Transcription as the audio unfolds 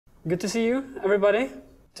Good to see you, everybody.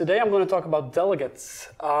 Today I'm going to talk about delegates.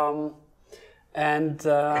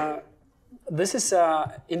 This is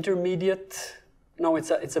a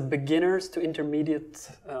it's a beginners to intermediate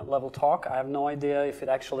level talk. I have no idea if it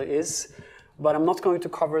actually is, but I'm not going to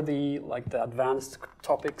cover the advanced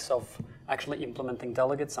topics of actually implementing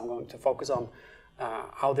delegates. I'm going to focus on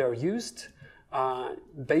how they're used,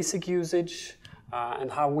 basic usage,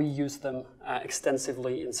 and how we use them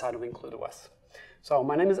extensively inside of IncludeOS. So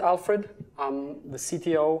my name is Alfred. I'm the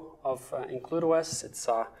CTO of IncludeOS. It's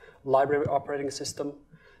a library operating system.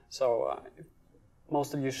 So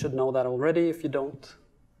most of you should know that already. If you don't,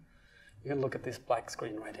 you can look at this black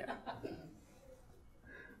screen right here.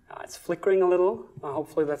 It's flickering a little.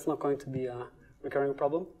 Hopefully that's not going to be a recurring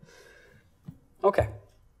problem. Okay.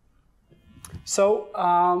 So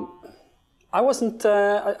I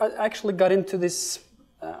actually got into this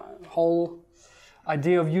whole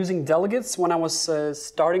idea of using delegates when I was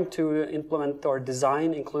starting to implement or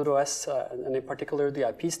design IncludeOS, and in particular the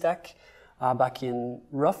IP stack, back in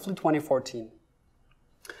roughly 2014.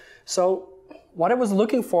 So what I was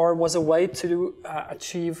looking for was a way to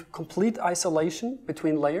achieve complete isolation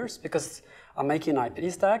between layers, because I'm making an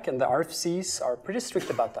IP stack and the RFCs are pretty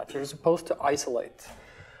strict about that. You're supposed to isolate.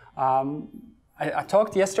 I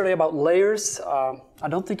talked yesterday about layers. I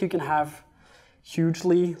don't think you can have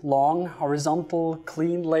hugely long, horizontal,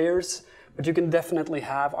 clean layers, but you can definitely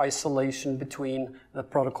have isolation between the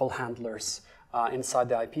protocol handlers inside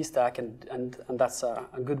the IP stack, and that's a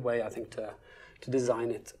good way, I think, to design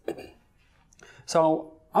it.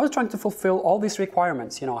 So I was trying to fulfill all these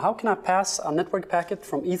requirements. How can I pass a network packet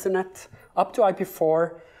from Ethernet up to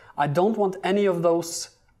IP4? I don't want any of those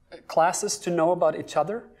classes to know about each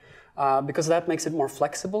other, because that makes it more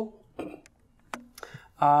flexible.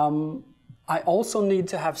 I also need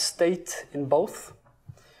to have state in both.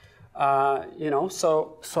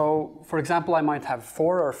 So for example, I might have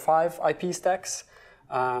 4 or 5 IP stacks.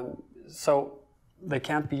 So they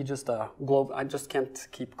can't be just a global. I just can't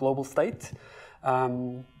keep global state.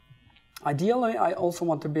 Ideally, I also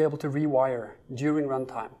want to be able to rewire during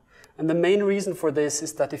runtime. And the main reason for this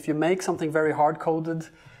is that if you make something very hard-coded,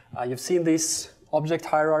 you've seen these object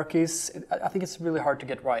hierarchies, I think it's really hard to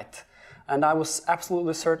get right. And I was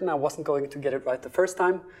absolutely certain I wasn't going to get it right the first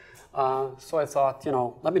time. So I thought,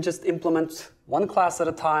 let me just implement one class at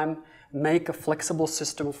a time, make a flexible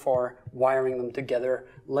system for wiring them together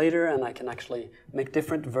later, and I can actually make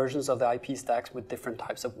different versions of the IP stacks with different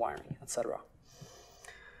types of wiring, etc.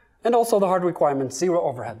 And also the hard requirement, 0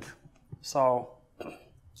 overhead. So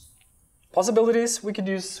possibilities we could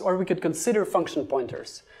use, or we could consider function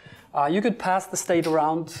pointers. You could pass the state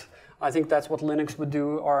around. I think that's what Linux would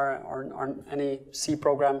do, or any C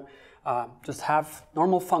program. Just have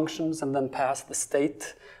normal functions and then pass the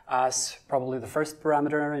state as probably the first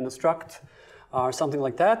parameter in a struct, or something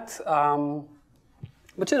like that.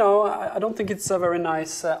 But I don't think it's a very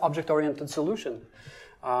nice object-oriented solution.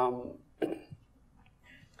 I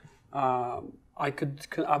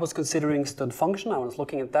was considering stud function. I was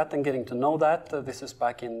looking at that and getting to know that. This is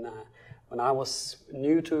back in when I was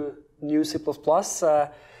new C++.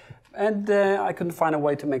 And I couldn't find a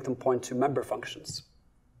way to make them point to member functions.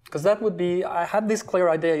 Because that would be, I had this clear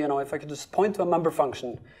idea, if I could just point to a member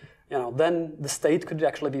function, then the state could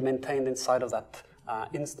actually be maintained inside of that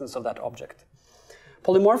instance of that object.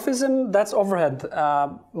 Polymorphism, that's overhead.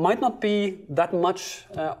 Might not be that much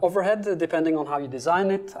overhead depending on how you design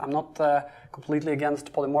it. I'm not completely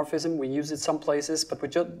against polymorphism. We use it some places, but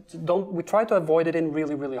we try to avoid it in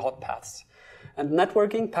really, really hot paths. And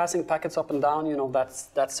networking, passing packets up and down,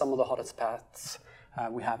 that's some of the hottest paths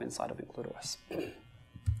we have inside of IncludeOS.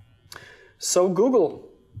 So Google,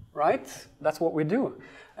 right? That's what we do.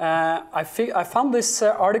 I found this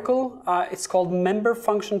article. It's called Member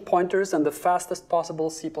Function Pointers and the Fastest Possible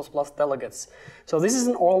C++ Delegates. So this is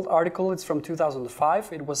an old article. It's from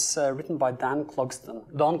 2005. It was written by Don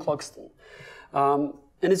Clogston. And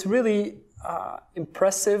it's really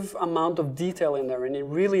impressive amount of detail in there, and it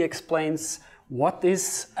really explains what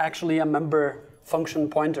is actually a member function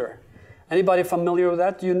pointer. Anybody familiar with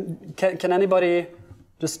that? Can anybody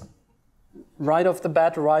just right off the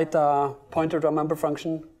bat write a pointer to a member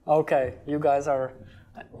function? Okay, you guys are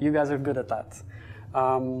good at that.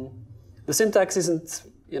 The syntax isn't,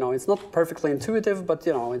 it's not perfectly intuitive, but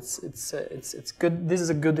it's good. This is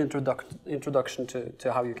a good introduction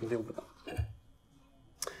to how you can deal with them.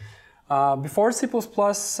 Before C++, this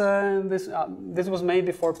was made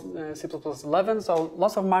before C++ 11, so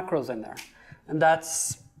lots of macros in there. And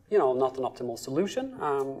that's, not an optimal solution,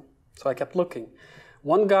 so I kept looking.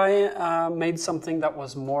 One guy made something that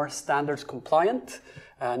was more standards compliant,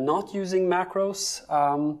 not using macros,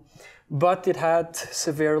 but it had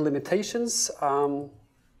severe limitations.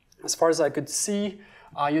 As far as I could see,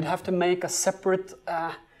 you'd have to make a separate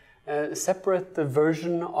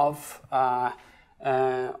version of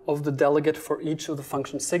the delegate for each of the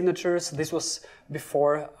function signatures. This was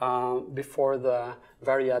before the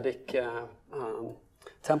variadic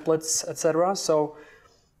templates, etc. So,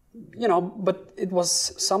 you know, but it was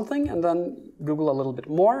something, and then Google a little bit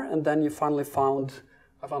more, and then I finally found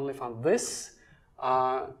this,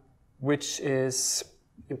 which is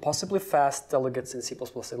impossibly fast delegates in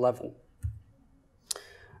C++11.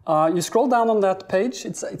 You scroll down on that page,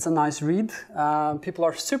 it's a nice read. People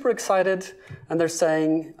are super excited, and they're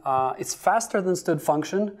saying it's faster than std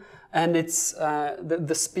function, and it's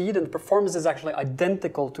the speed and the performance is actually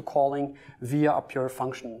identical to calling via a pure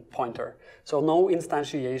function pointer. So no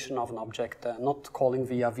instantiation of an object, not calling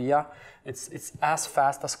via. It's as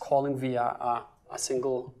fast as calling via a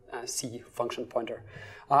single C function pointer.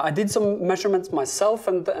 I did some measurements myself,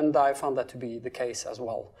 and I found that to be the case as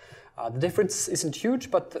well. The difference isn't huge,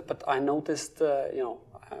 but I noticed,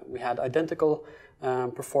 we had identical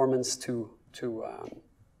performance to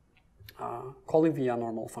calling via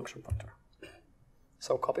normal function pointer.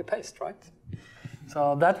 So copy paste, right?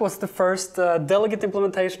 So that was the first delegate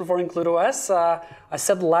implementation for IncludeOS. I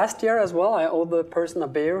said last year as well, I owe the person a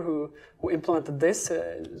beer who implemented this.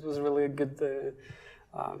 It was really a good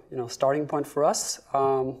starting point for us.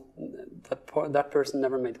 That person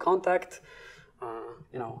never made contact.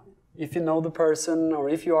 If you know the person, or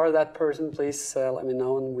if you are that person, please let me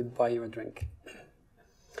know and we'll buy you a drink.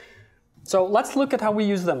 So let's look at how we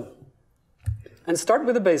use them. And start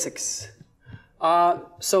with the basics.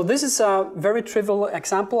 So this is a very trivial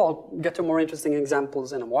example. I'll get to more interesting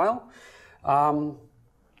examples in a while.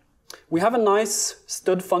 We have a nice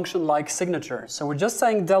std function-like signature. So we're just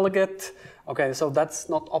saying delegate. Okay, so that's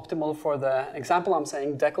not optimal for the example. I'm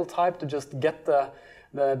saying decal type to just get the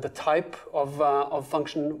type of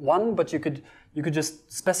function 1, but you could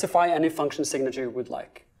just specify any function signature you would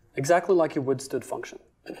like, exactly like you would std function.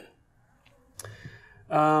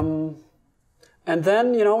 And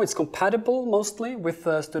then, it's compatible mostly with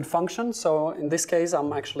the std function. So in this case,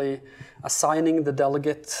 I'm actually assigning the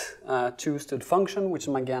delegate to std function, which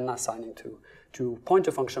I'm again assigning to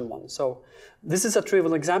pointer function 1. So this is a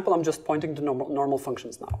trivial example. I'm just pointing to normal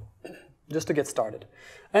functions now, just to get started.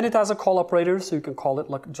 And it has a call operator, so you can call it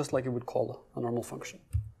just like you would call a normal function.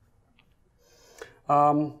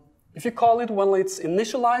 If you call it when it's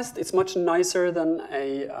initialized, it's much nicer than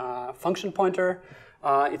a function pointer.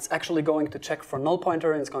 It's actually going to check for null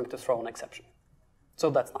pointer, and it's going to throw an exception. So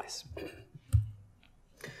that's nice.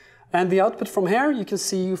 And the output from here, you can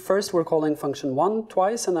see first we're calling function 1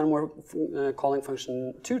 twice, and then we're calling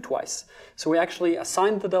function 2 twice. So we actually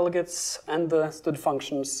assigned the delegates and the std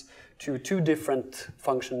functions to 2 different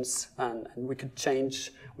functions, and we could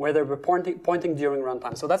change where they were pointing during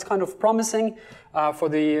runtime. So that's kind of promising for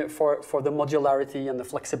the modularity and the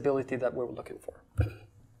flexibility that we were looking for.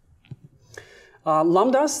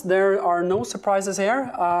 Lambdas, there are no surprises here,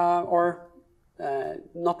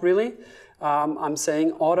 not really. I'm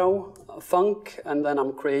saying auto func, and then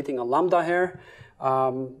I'm creating a lambda here.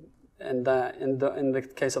 And in the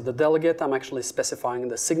case of the delegate, I'm actually specifying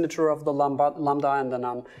the signature of the lambda, and then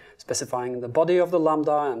I'm specifying the body of the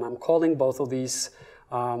lambda, and I'm calling both of these.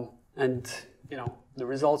 And the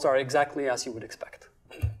results are exactly as you would expect.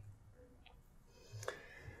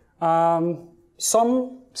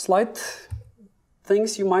 Some slight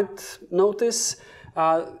things you might notice.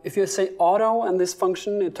 If you say auto and this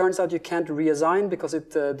function, it turns out you can't reassign because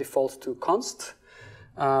it defaults to const.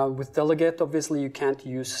 With delegate, obviously, you can't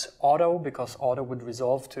use auto because auto would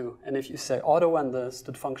resolve to, and if you say auto and the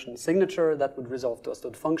std function signature, that would resolve to a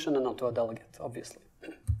std function and not to a delegate, obviously.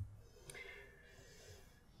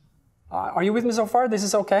 Are you with me so far? This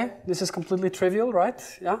is okay? This is completely trivial, right?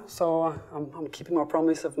 Yeah, so I'm keeping my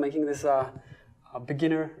promise of making this a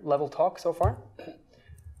beginner level talk so far.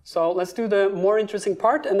 So let's do the more interesting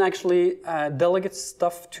part and actually delegate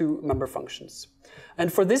stuff to member functions.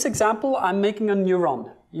 And for this example, I'm making a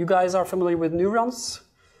neuron. You guys are familiar with neurons?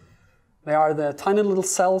 They are the tiny little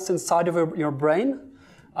cells inside of your brain.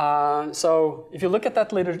 So if you look at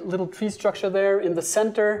that little tree structure there in the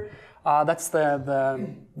center, that's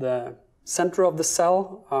the center of the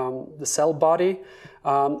cell body.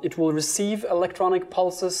 It will receive electronic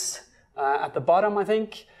pulses at the bottom, I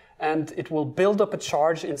think, and it will build up a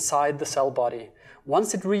charge inside the cell body.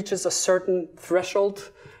 Once it reaches a certain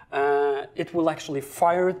threshold, it will actually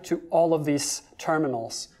fire to all of these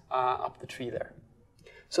terminals up the tree there.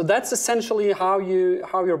 So that's essentially how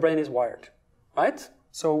your brain is wired, right?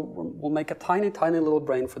 So we'll make a tiny, tiny little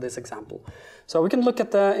brain for this example. So we can look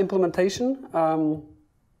at the implementation.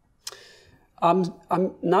 I'm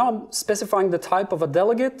specifying the type of a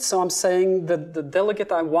delegate. So I'm saying that the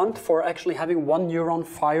delegate I want for actually having one neuron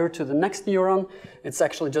fire to the next neuron, it's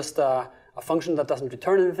actually just a function that doesn't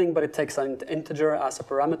return anything, but it takes an integer as a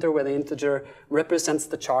parameter where the integer represents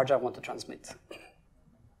the charge I want to transmit.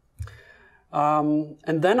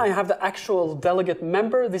 And then I have the actual delegate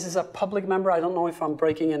member. This is a public member. I don't know if I'm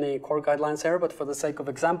breaking any core guidelines here, but for the sake of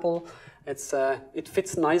example, it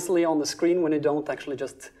fits nicely on the screen when you don't actually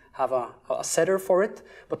just have a setter for it.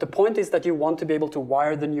 But the point is that you want to be able to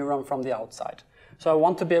wire the neuron from the outside. So I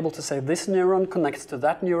want to be able to say this neuron connects to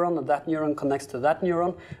that neuron, and that neuron connects to that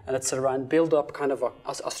neuron, and etc., and build up kind of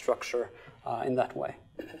a structure in that way.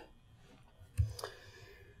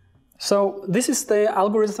 So this is the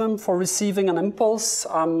algorithm for receiving an impulse.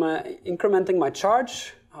 I'm incrementing my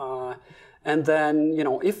charge, and then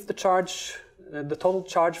if the total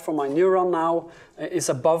charge for my neuron now is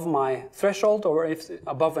above my threshold, or if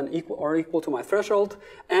above and equal to my threshold,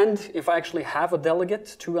 and if I actually have a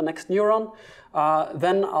delegate to a next neuron,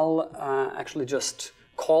 then I'll actually just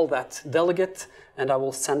call that delegate, and I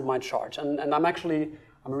will send my charge. And I'm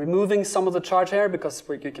removing some of the charge here because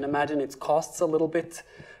you can imagine it costs a little bit.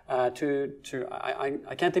 I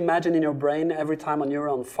can't imagine in your brain every time a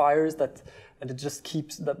neuron fires that it just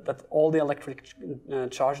keeps that all the electric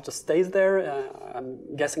charge just stays there.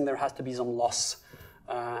 I'm guessing there has to be some loss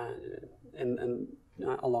along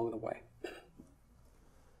the way.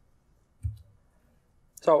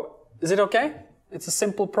 So is it okay? It's a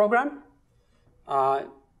simple program.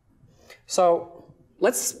 So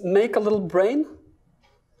let's make a little brain.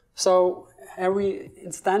 So here we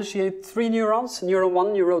instantiate 3 neurons, neuron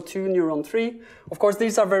 1, neuron 2, neuron 3. Of course,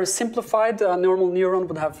 these are very simplified. A normal neuron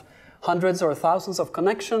would have hundreds or thousands of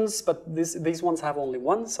connections, but these ones have only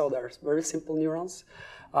one, so they're very simple neurons.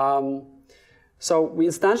 So we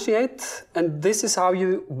instantiate, and this is how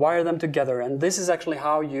you wire them together, and this is actually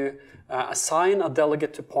how you assign a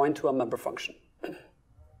delegate to point to a member function.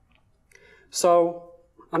 So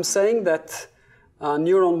I'm saying that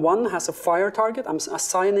neuron 1 has a fire target. I'm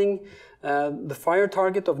assigning the fire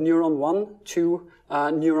target of neuron 1 to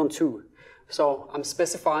neuron 2. So I'm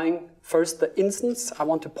specifying first the instance I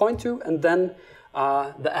want to point to, and then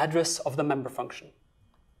the address of the member function.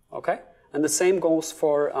 Okay? And the same goes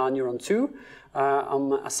for neuron 2.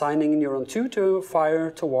 I'm assigning neuron 2 to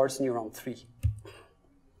fire towards neuron 3.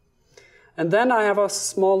 And then I have a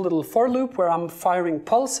small little for loop where I'm firing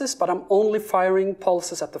pulses, but I'm only firing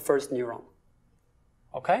pulses at the first neuron.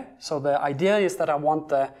 Okay? So the idea is that I want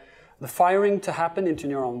the firing to happen into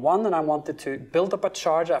neuron 1, and I want it to build up a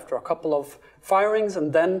charge after a couple of firings,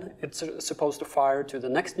 and then it's supposed to fire to the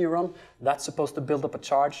next neuron. That's supposed to build up a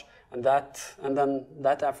charge, and then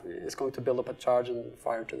that is going to build up a charge and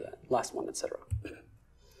fire to the last one, etc.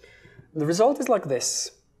 The result is like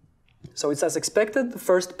this. So it's as expected. The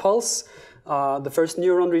first pulse, the first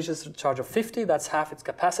neuron reaches a charge of 50. That's half its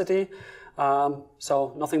capacity.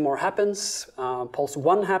 So nothing more happens. Pulse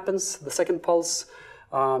 1 happens, the second pulse,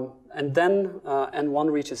 and then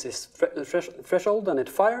N1 reaches its threshold and it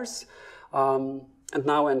fires. And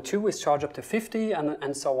now N2 is charged up to 50,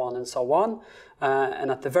 and so on and so on. And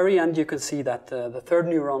at the very end, you can see that the third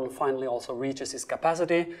neuron finally also reaches its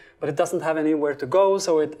capacity, but it doesn't have anywhere to go,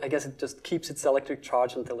 so I guess it just keeps its electric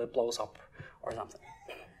charge until it blows up or something.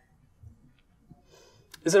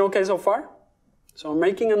 Is it okay so far? So I'm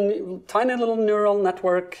making a tiny little neural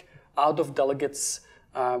network out of delegates,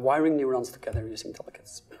 wiring neurons together using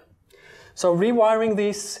delegates. So rewiring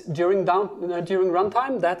these during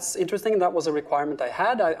runtime, that's interesting. That was a requirement I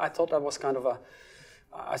had. I thought that was kind of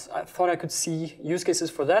I thought I could see use cases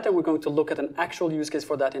for that, and we're going to look at an actual use case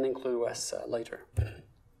for that in IncludeOS later.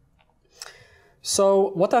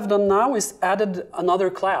 So what I've done now is added another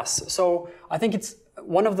class. So I think it's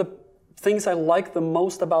one of the things I like the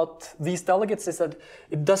most about these delegates is that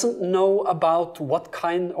it doesn't know about what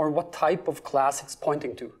kind or what type of class it's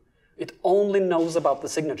pointing to. It only knows about the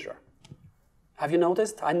signature. Have you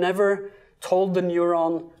noticed? I never told the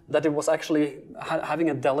neuron that it was actually having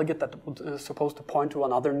a delegate that was supposed to point to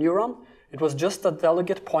another neuron. It was just a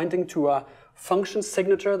delegate pointing to a function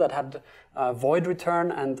signature that had a void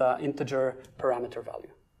return and integer parameter value.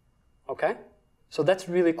 Okay? So that's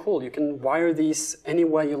really cool. You can wire these any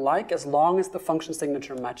way you like as long as the function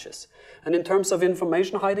signature matches. And in terms of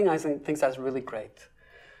information hiding, I think that's really great.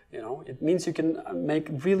 You know, it means you can make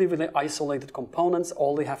really, really isolated components.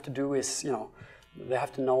 All they have to do is, they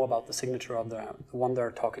have to know about the signature of the one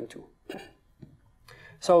they're talking to.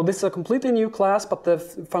 So this is a completely new class, but the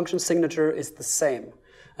function signature is the same.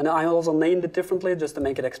 And I also named it differently just to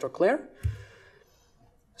make it extra clear.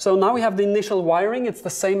 So now we have the initial wiring. It's the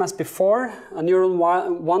same as before. A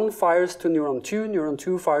neuron 1 fires to neuron 2, neuron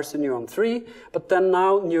 2 fires to neuron 3, but then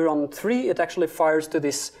now neuron 3, it actually fires to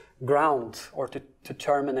this ground, or to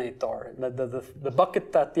terminate, or the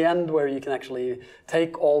bucket at the end where you can actually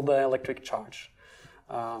take all the electric charge.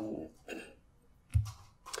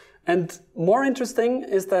 And more interesting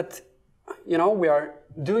is that, you know, we are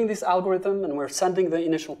doing this algorithm and we're sending the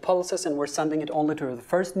initial pulses and we're sending it only to the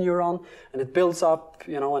first neuron, and it builds up,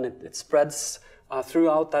 you know, and it spreads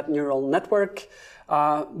throughout that neural network.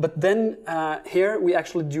 But then here we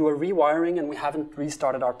actually do a rewiring and we haven't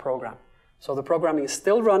restarted our program. So the programming is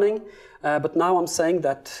still running, but now I'm saying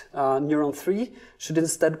that neuron 3 should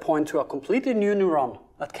instead point to a completely new neuron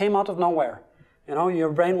that came out of nowhere. You know, your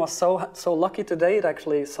brain was so lucky today, it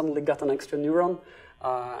actually suddenly got an extra neuron,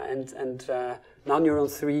 and now neuron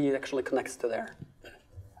 3 actually connects to there.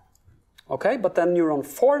 Okay, but then neuron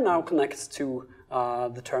 4 now connects to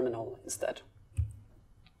the terminal instead.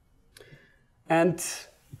 And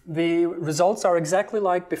the results are exactly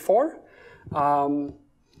like before.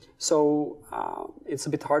 So it's a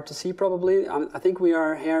bit hard to see probably. I think we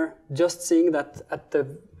are here just seeing that at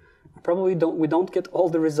the, probably we don't get all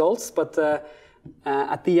the results, but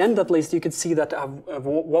at the end at least you could see that I've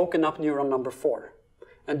woken up neuron number 4.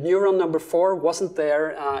 And neuron number 4 wasn't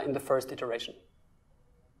there in the first iteration.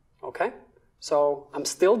 Okay? So I'm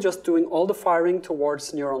still just doing all the firing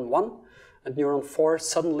towards neuron 1, and neuron 4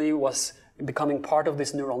 suddenly was becoming part of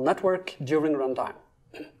this neural network during runtime.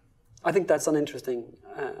 I think that's an interesting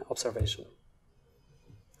observation.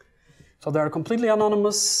 So they are completely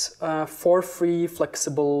anonymous, for free,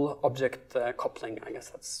 flexible object coupling. I guess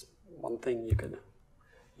that's one thing you could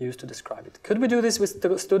use to describe it. Could we do this with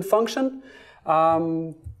the stud function?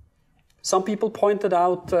 Some people pointed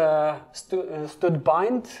out stud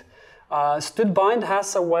bind. Stud bind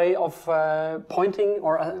has a way of pointing,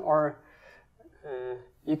 or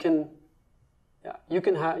you can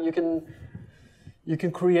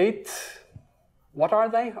create. What are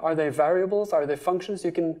they? Are they variables? Are they functions?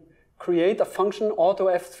 You can create a function, auto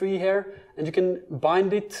F3 here, and you can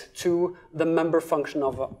bind it to the member function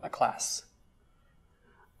of a class.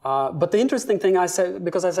 But the interesting thing I said,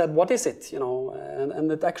 because I said, what is it? You know,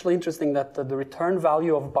 and it's actually interesting that the return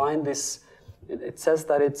value of bind is, it says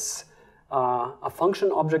that it's a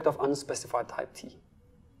function object of unspecified type T.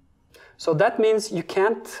 So that means you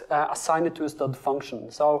can't assign it to a stud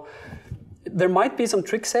function. So there might be some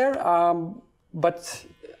tricks here, but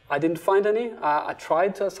I didn't find any. I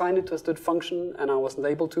tried to assign it to a stud function and I wasn't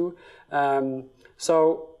able to. And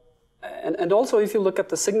also if you look at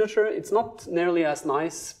the signature, it's not nearly as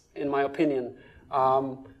nice in my opinion.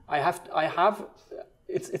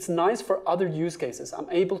 It's nice for other use cases. I'm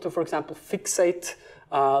able to, for example, fixate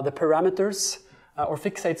the parameters or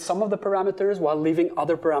fixate some of the parameters while leaving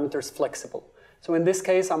other parameters flexible. So in this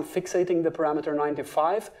case, I'm fixating the parameter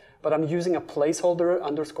 95, but I'm using a placeholder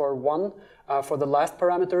 _1 for the last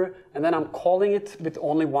parameter, and then I'm calling it with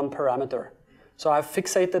only one parameter. So I've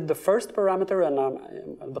fixated the first parameter,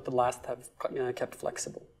 but the last have kept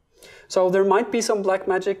flexible. So there might be some black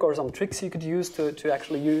magic or some tricks you could use to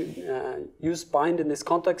actually use bind in this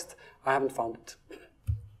context. I haven't found it.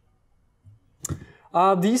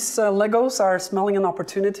 These Legos are smelling an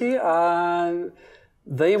opportunity.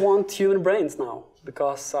 They want human brains now,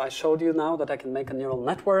 because I showed you now that I can make a neural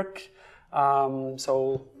network.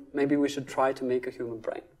 So maybe we should try to make a human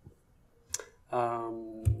brain.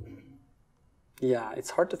 Yeah, it's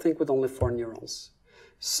hard to think with only 4 neurons.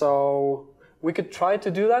 So we could try to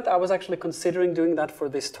do that. I was actually considering doing that for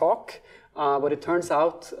this talk, but it turns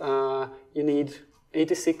out you need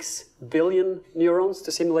 86 billion neurons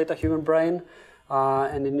to simulate a human brain,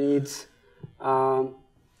 and you need,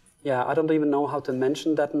 yeah, I don't even know how to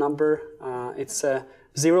mention that number. It's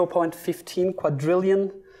 0.15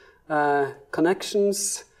 quadrillion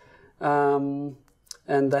connections,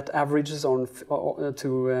 and that averages on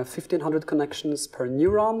to 1,500 connections per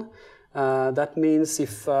neuron. That means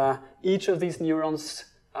if each of these neurons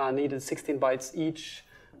needed 16 bytes each,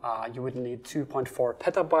 you would need 2.4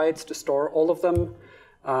 petabytes to store all of them.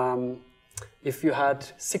 If you had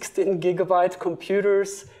 16 gigabyte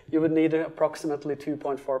computers, you would need approximately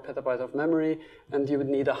 2.4 petabytes of memory, and you would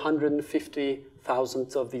need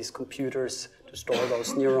 150,000 of these computers to store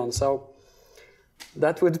those neurons. So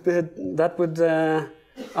that would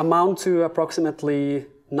amount to approximately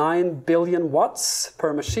 9 billion watts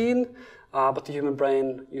per machine, but the human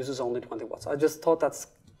brain uses only 20 watts. I just thought that's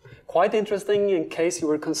quite interesting in case you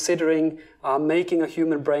were considering making a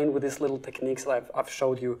human brain with these little techniques that I've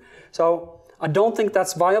showed you. So I don't think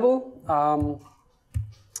that's viable.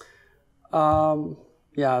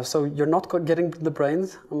 Yeah, so you're not getting the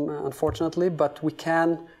brains, unfortunately, but we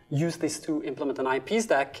can use this to implement an IP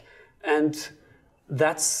stack, and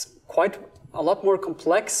that's quite a lot more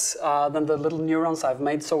complex than the little neurons I've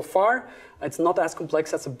made so far. It's not as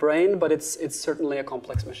complex as a brain, but it's certainly a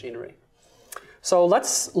complex machinery. So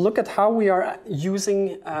let's look at how we are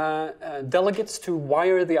using delegates to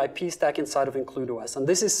wire the IP stack inside of IncludeOS. And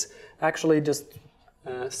this is actually just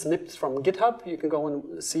snipped from GitHub. You can go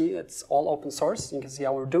and see it's all open source. You can see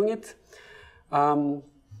how we're doing it.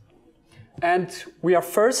 And we are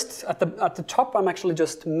first, at the top, I'm actually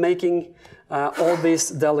just making all these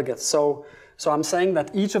delegates. So I'm saying that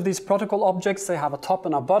each of these protocol objects, they have a top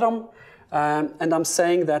and a bottom. And I'm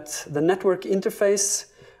saying that the network interface,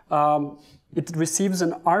 it receives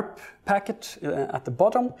an ARP packet at the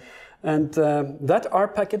bottom. And that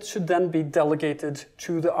ARP packet should then be delegated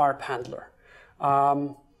to the ARP handler.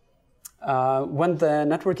 When the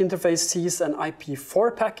network interface sees an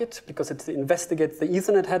IP4 packet, because it investigates the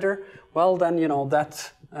Ethernet header, well then, you know,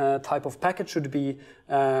 that type of packet should be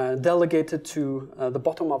delegated to the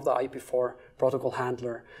bottom of the IP4 protocol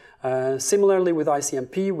handler. Similarly with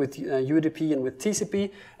ICMP, with UDP, and with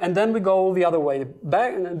TCP. And then we go the other way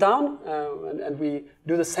down, and we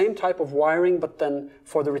do the same type of wiring, but then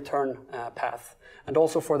for the return path. And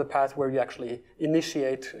also for the path where you actually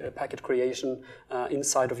initiate packet creation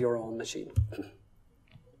inside of your own machine.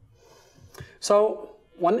 So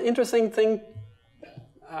one interesting thing,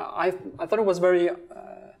 I thought it was very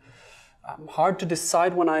hard to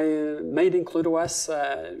decide when I made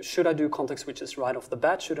IncludeOS, should I do context switches right off the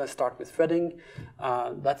bat? Should I start with threading?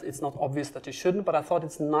 It's not obvious that you shouldn't, but I thought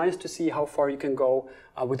it's nice to see how far you can go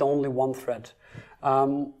with only one thread.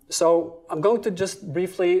 So I'm going to just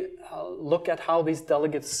briefly look at how these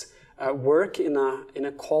delegates work in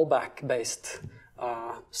a callback-based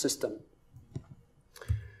system.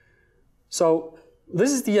 So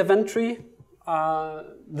this is the event tree.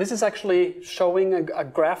 This is actually showing a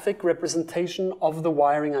graphic representation of the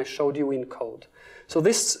wiring I showed you in code. So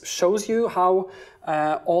this shows you how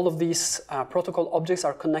all of these protocol objects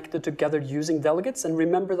are connected together using delegates. And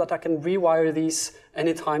remember that I can rewire these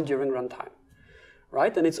anytime during runtime.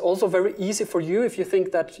 Right? And it's also very easy for you if you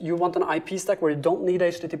think that you want an IP stack where you don't need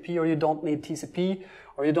HTTP or you don't need TCP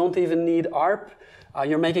or you don't even need ARP.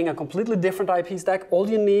 You're making a completely different IP stack. All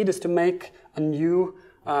you need is to make a new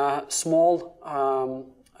small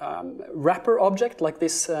wrapper object like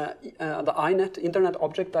this, the INET internet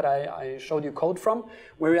object that I showed you code from,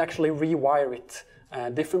 where you actually rewire it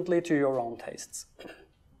differently to your own tastes.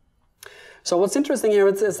 So what's interesting here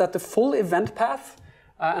is that the full event path,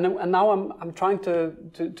 and now I'm trying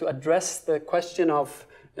to address the question of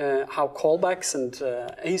how callbacks and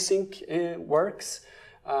async works,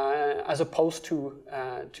 as opposed to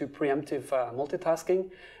preemptive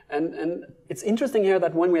multitasking. And it's interesting here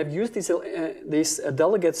that when we have used these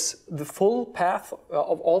delegates, the full path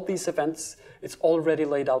of all these events, it's already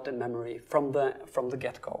laid out in memory from the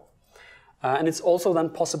get-go. And it's also then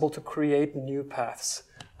possible to create new paths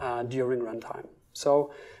during runtime.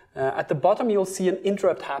 So at the bottom, you'll see an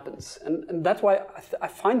interrupt happens. And that's why I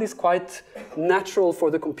find this quite natural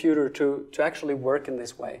for the computer to actually work in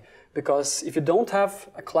this way. Because if you don't have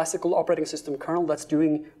a classical operating system kernel that's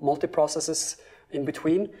doing multi-processes in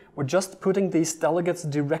between, we're just putting these delegates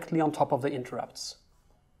directly on top of the interrupts.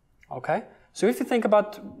 Okay? So if you think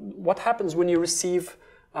about what happens when you receive,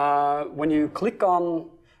 when you click on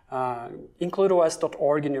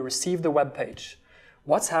includeos.org and you receive the web page,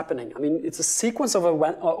 what's happening? I mean, it's a sequence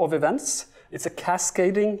of events. It's a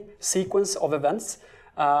cascading sequence of events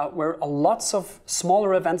where lots of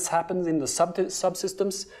smaller events happen in the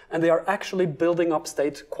subsystems, and they are actually building up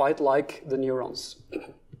state quite like the neurons.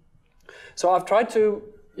 So I've tried to,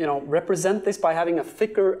 represent this by having a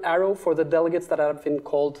thicker arrow for the delegates that have been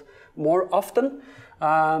called more often.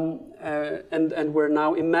 And we're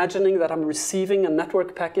now imagining that I'm receiving a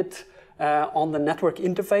network packet on the network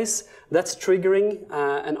interface that's triggering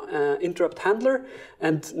an interrupt handler.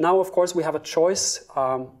 And now, of course, we have a choice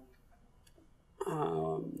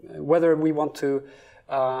whether we want to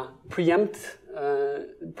preempt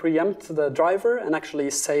the driver and actually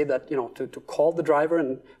say that, to call the driver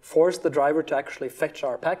and force the driver to actually fetch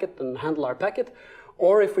our packet and handle our packet,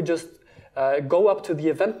 or if we just go up to the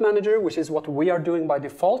event manager, which is what we are doing by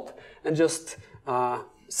default, and just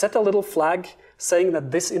set a little flag saying that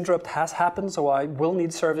this interrupt has happened, so I will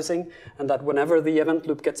need servicing, and that whenever the event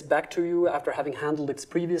loop gets back to you after having handled its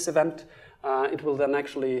previous event, it will then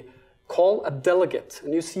actually call a delegate.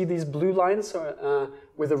 And you see these blue lines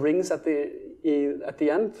with the rings at the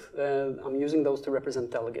end. I'm using those to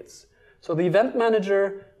represent delegates. So the event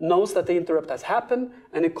manager knows that the interrupt has happened,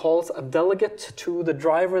 and it calls a delegate to the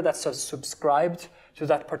driver that's subscribed to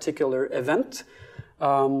that particular event.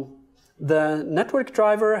 The network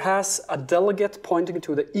driver has a delegate pointing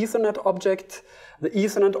to the Ethernet object. The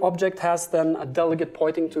Ethernet object has then a delegate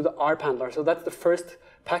pointing to the ARP handler. So that's the first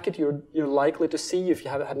packet you're likely to see if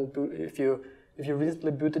you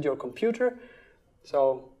recently booted your computer.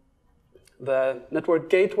 So the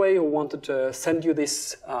network gateway who wanted to send you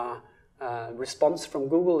this response from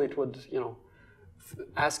Google, it would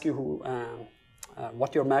ask you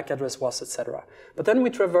what your MAC address was, etc. But then we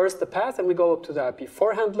traverse the path and we go up to the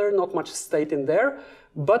IP4 handler, not much state in there.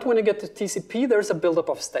 But when you get to TCP, there's a buildup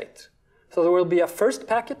of state. So there will be a first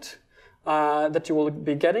packet that you will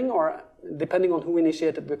be getting, or depending on who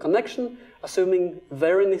initiated the connection, assuming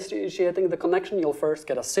they're initiating the connection, you'll first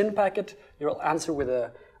get a SYN packet, you'll answer with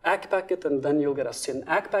a ACK packet, and then you'll get a SYN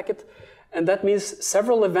ACK packet. And that means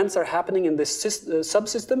several events are happening in this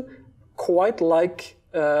subsystem, quite like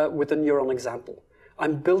with the neuron example.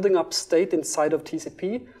 I'm building up state inside of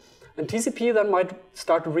TCP, and TCP then might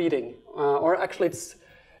start reading, or actually it's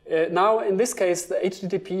now in this case the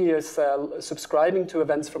HTTP is subscribing to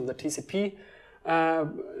events from the TCP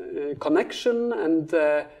connection, and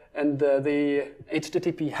the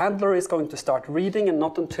HTTP handler is going to start reading, and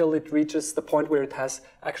not until it reaches the point where it has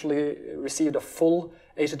actually received a full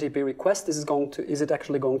HTTP request is it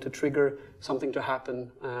actually going to trigger something to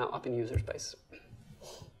happen up in user space.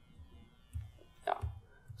 Yeah.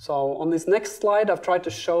 So on this next slide, I've tried to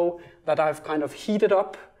show that I've kind of heated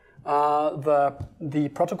up the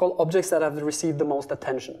protocol objects that have received the most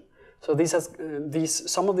attention. So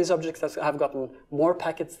some of these objects have gotten more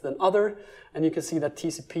packets than other, and you can see that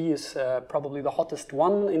TCP is probably the hottest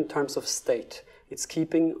one in terms of state. It's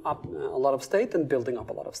keeping up a lot of state and building up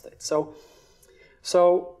a lot of state.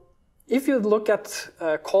 So if you look at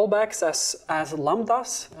callbacks as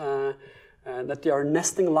lambdas, that they are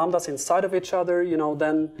nesting lambdas inside of each other,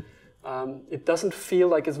 then it doesn't feel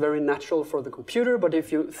like it's very natural for the computer. But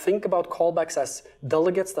if you think about callbacks as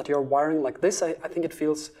delegates that you're wiring like this, I think it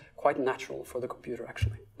feels quite natural for the computer,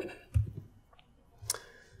 actually.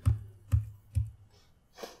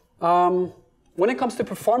 When it comes to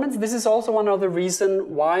performance, this is also another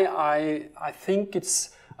reason why I think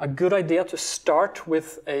it's a good idea to start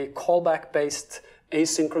with a callback-based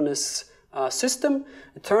asynchronous system.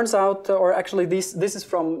 It turns out, or actually this is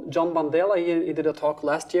from John Bandela. He did a talk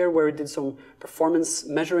last year where he did some performance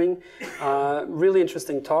measuring. Really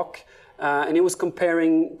interesting talk. And he was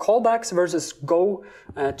comparing callbacks versus Go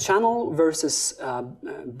channel versus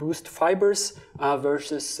boost fibers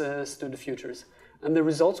versus stud futures. And the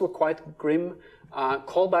results were quite grim.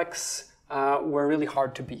 Callbacks were really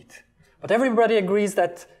hard to beat. But everybody agrees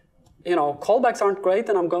that callbacks aren't great,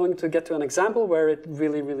 and I'm going to get to an example where it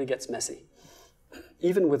really, really gets messy,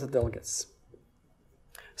 even with the delegates.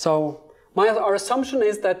 So our assumption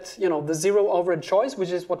is that the zero overhead choice,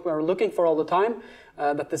 which is what we're looking for all the time,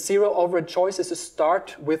 that the zero overhead choice is to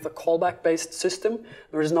start with a callback-based system.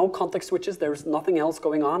 There is no context switches. There is nothing else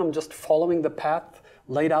going on. I'm just following the path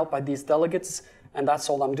laid out by these delegates, and that's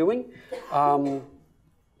all I'm doing.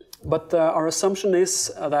 But our assumption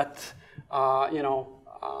is that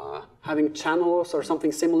having channels or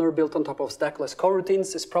something similar built on top of stackless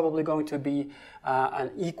coroutines is probably going to be an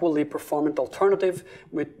equally performant alternative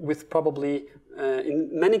with probably, in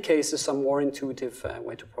many cases, some more intuitive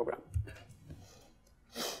way to program.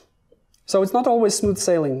 So it's not always smooth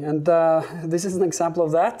sailing, and this is an example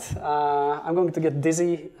of that. I'm going to get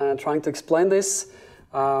dizzy trying to explain this.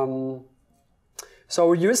 So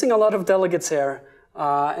we're using a lot of delegates here,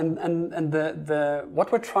 and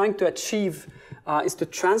what we're trying to achieve is to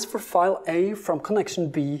transfer file A from connection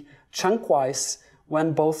B chunkwise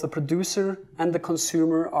when both the producer and the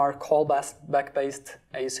consumer are callback-based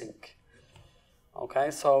async. Okay,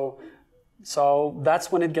 so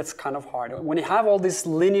that's when it gets kind of hard. When you have all these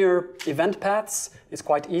linear event paths, it's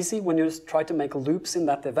quite easy. When you try to make loops in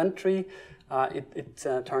that event tree, it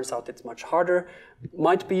turns out it's much harder.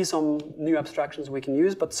 Might be some new abstractions we can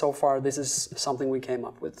use, but so far this is something we came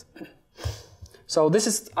up with. So this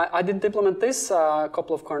is, I didn't implement this, a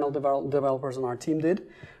couple of kernel developers on our team did.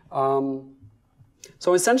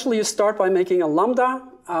 So essentially you start by making a lambda,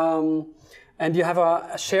 and you have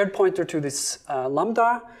a shared pointer to this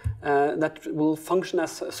lambda that will function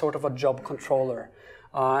as a sort of a job controller.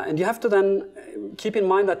 And you have to then keep in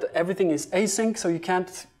mind that everything is async, so you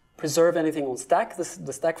can't preserve anything on stack.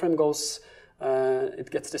 The stack frame goes,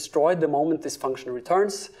 it gets destroyed the moment this function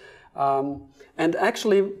returns. And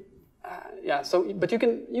actually, yeah. So, but you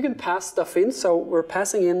can pass stuff in. So we're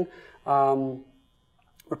passing in.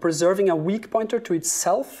 We're preserving a weak pointer to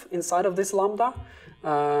itself inside of this lambda,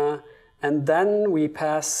 and then we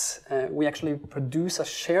pass. We actually produce a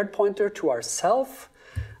shared pointer to ourself,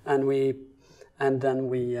 and then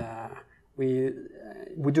we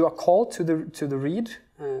do a call to the read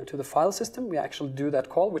to the file system. We actually do that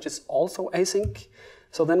call, which is also async.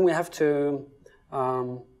 So then we have to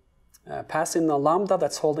pass in a lambda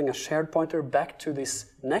that's holding a shared pointer back to this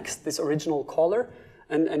original caller,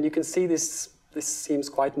 and you can see this seems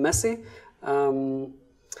quite messy. And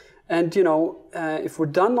you know, if we're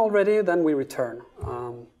done already, then we return,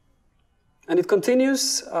 and it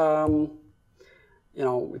continues. You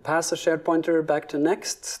know, we pass a shared pointer back to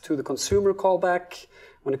next to the consumer callback.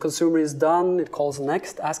 When the consumer is done, it calls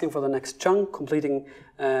next, asking for the next chunk, completing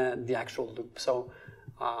the actual loop. So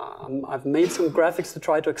I've made some graphics to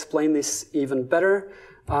try to explain this even better.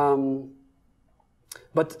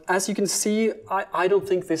 But as you can see, I don't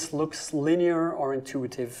think this looks linear or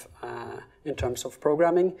intuitive in terms of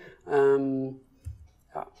programming.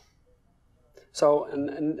 Yeah. So,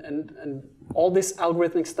 and all this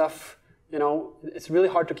algorithmic stuff, you know, it's really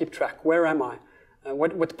hard to keep track. Where am I?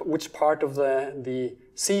 Which part of the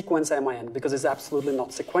sequence am I in? Because it's absolutely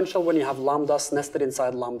not sequential when you have lambdas nested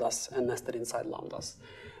inside lambdas and nested inside lambdas.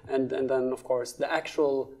 And then, of course, the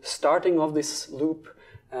actual starting of this loop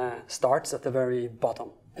starts at the very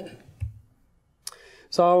bottom.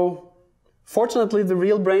 So, fortunately, the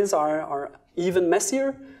real brains are even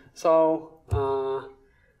messier. So,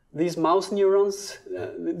 these mouse neurons,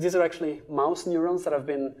 these are actually mouse neurons that have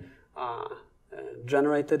been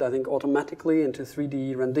generated, I think, automatically into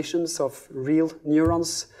 3D renditions of real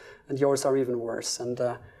neurons, and yours are even worse. And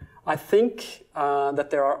I think that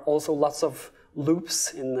there are also lots of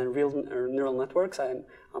loops in the real neural networks. I'm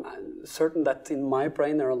certain that in my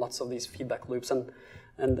brain there are lots of these feedback loops,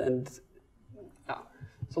 and yeah.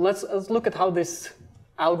 So let's look at how this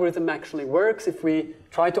algorithm actually works. If we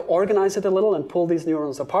try to organize it a little and pull these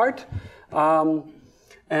neurons apart,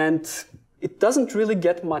 and it doesn't really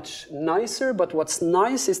get much nicer, but what's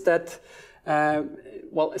nice is that,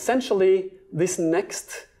 well, essentially this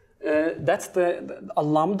next, that's a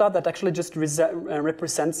lambda that actually just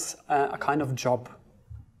represents a kind of job.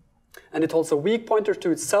 And it holds a weak pointer to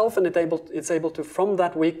itself, and it's able to, from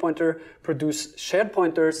that weak pointer, produce shared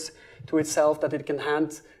pointers to itself that it can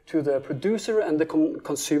hand to the producer and the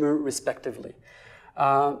consumer respectively.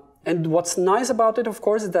 And what's nice about it, of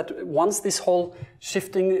course, is that once this whole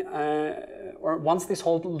shifting, or once this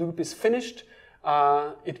whole loop is finished,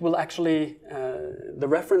 it will actually, the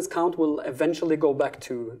reference count will eventually go back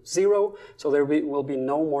to 0. So there will be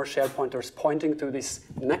no more shared pointers pointing to this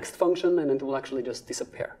next function, and it will actually just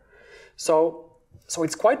disappear. So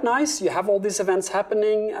it's quite nice. You have all these events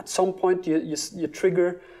happening. At some point, you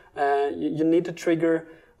trigger, you need to trigger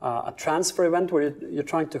a transfer event where you're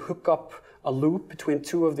trying to hook up a loop between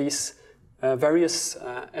two of these various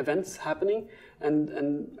events happening,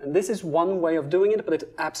 and this is one way of doing it, but it's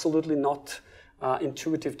absolutely not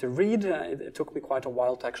intuitive to read. It took me quite a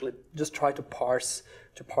while to actually just try to parse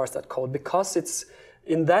that code, because it's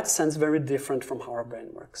in that sense very different from how our brain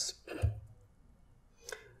works.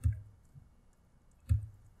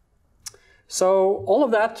 So all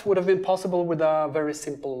of that would have been possible with a very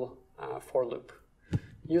simple for loop,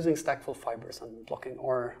 using stateful fibers and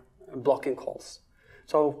blocking calls.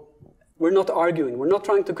 So we're not arguing. We're not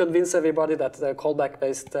trying to convince everybody that the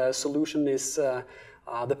callback-based solution is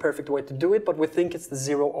the perfect way to do it, but we think it's the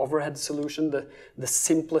zero overhead solution, the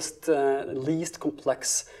simplest, least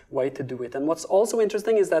complex way to do it. And what's also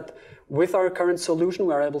interesting is that with our current solution,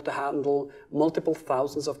 we are able to handle multiple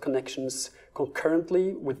thousands of connections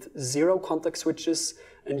concurrently with 0 context switches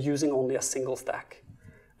and using only a single stack.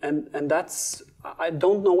 And that's, I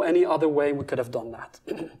don't know any other way we could have done that.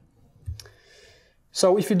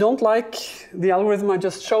 So if you don't like the algorithm I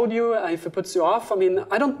just showed you, if it puts you off, I mean,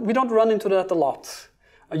 we don't run into that a lot.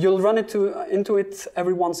 You'll run into it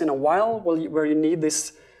every once in a while where you need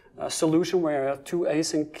this solution where you have 2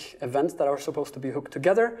 async events that are supposed to be hooked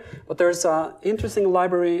together. But there's an interesting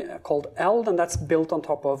library called ELD, and that's built on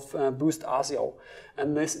top of Boost ASIO.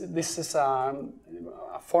 And this is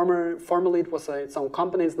formerly it was its own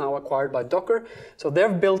company. It's now acquired by Docker. So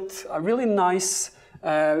they've built a really nice,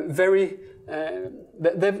 their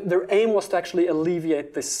aim was to actually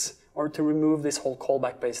alleviate this, or to remove this whole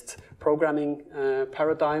callback-based programming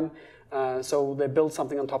paradigm. So they built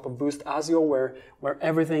something on top of Boost ASIO where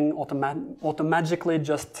everything automatically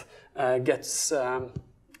just gets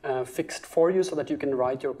fixed for you so that you can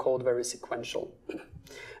write your code very sequential.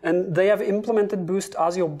 And they have implemented Boost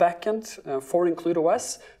ASIO backend for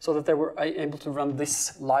IncludeOS so that they were able to run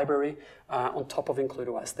this library on top of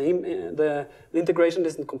IncludeOS. The integration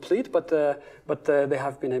isn't complete, but they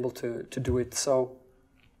have been able to do it. So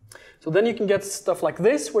then you can get stuff like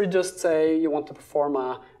this, where you just say you want to perform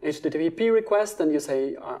a HTTP request, and you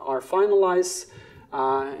say r finalize.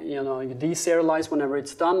 You deserialize whenever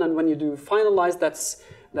it's done, and when you do finalize, that's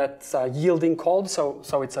yielding code. So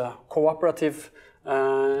it's a cooperative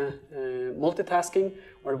multitasking,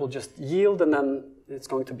 where it will just yield, and then it's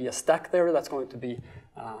going to be a stack there that's going to be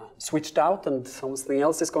switched out, and something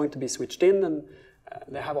else is going to be switched in, and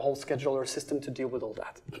they have a whole scheduler system to deal with all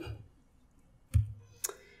that.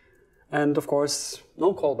 And of course,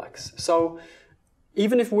 no callbacks. So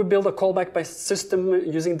even if we build a callback-based system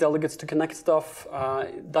using delegates to connect stuff,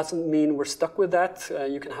 it doesn't mean we're stuck with that.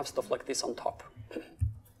 You can have stuff like this on top.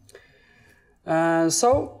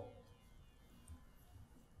 So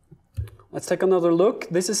let's take another look.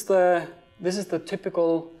 This is the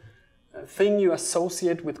typical thing you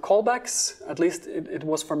associate with callbacks. At least it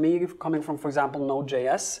was for me, coming from, for example,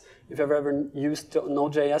 Node.js. If you've ever used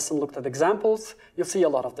Node.js and looked at examples, you'll see a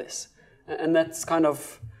lot of this. And that's kind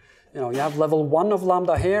of, you have level 1 of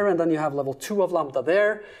Lambda here, and then you have level 2 of Lambda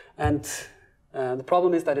there. And the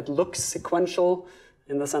problem is that it looks sequential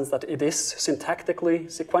in the sense that it is syntactically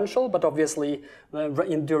sequential, but obviously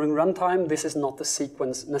during runtime, this is not the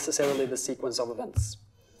sequence, necessarily the sequence of events.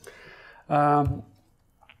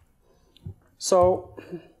 So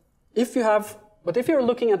if you're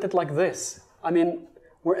looking at it like this, I mean,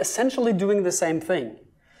 we're essentially doing the same thing.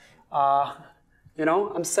 I'm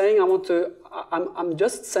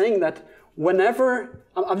just saying that whenever,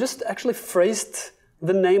 I've just actually phrased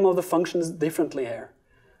the name of the functions differently here.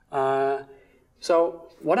 So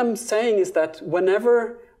what I'm saying is that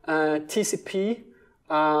whenever TCP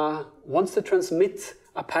wants to transmit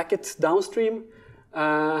a packet downstream,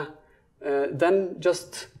 then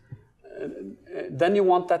you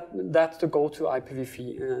want that to go to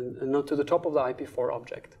IPv4 and not to the top of the IP4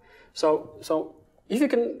 object. So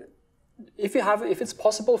if it's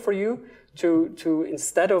possible for you to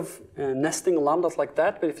instead of nesting lambdas like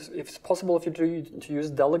that, but if it's possible for you to use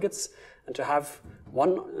delegates and to have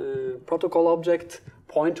one protocol object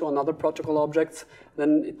point to another protocol object,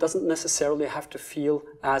 then it doesn't necessarily have to feel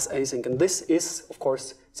as async. And this is, of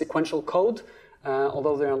course, sequential code,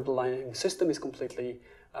 although the underlying system is completely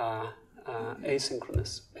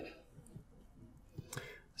asynchronous.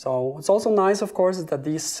 So it's also nice, of course, that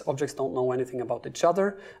these objects don't know anything about each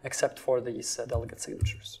other except for these delegate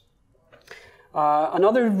signatures.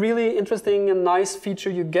 Another really interesting and nice feature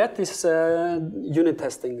you get is unit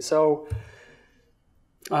testing. So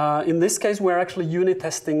in this case, we're actually unit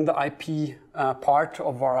testing the IP part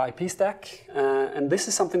of our IP stack. And this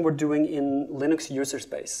is something we're doing in Linux user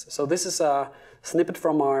space. So this is a snippet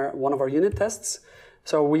from one of our unit tests.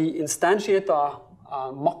 So we instantiate a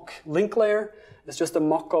mock link layer. It's just a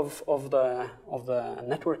mock of the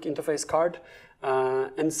network interface card.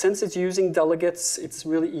 And since it's using delegates, it's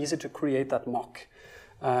really easy to create that mock.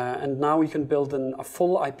 And now we can build a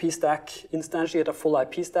full IP stack, instantiate a full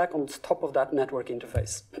IP stack on top of that network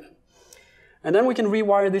interface. And then we can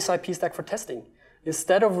rewire this IP stack for testing.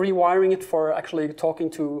 Instead of rewiring it for actually talking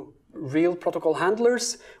to real protocol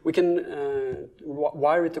handlers, we can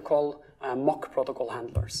wire it to call mock protocol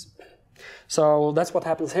handlers. So that's what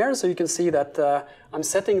happens here. So you can see that I'm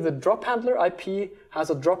setting the drop handler. IP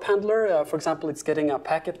has a drop handler. For example, it's getting a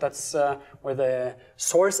packet that's where the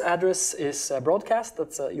source address is broadcast.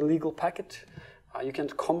 That's an illegal packet. You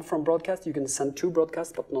can't come from broadcast. You can send to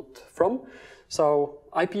broadcast, but not from. So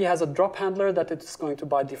IP has a drop handler that it's going to,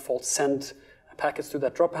 by default, send packets to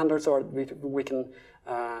that drop handler, so we can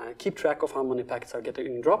keep track of how many packets are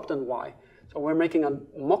getting dropped and why. So we're making a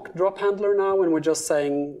mock drop handler now, and we're just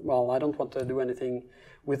saying, well, I don't want to do anything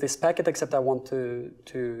with this packet except I want to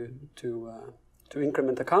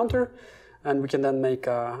increment the counter, and we can then make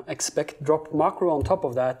a expect drop macro on top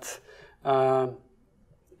of that. And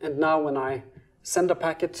now when I send a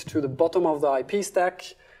packet to the bottom of the IP stack,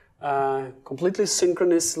 completely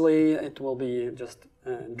synchronously, it will be just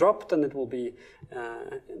dropped, and it will be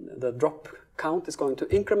the drop count is going to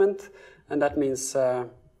increment, and that means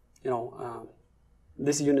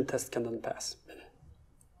this unit test can then pass.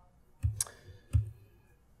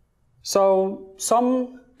 So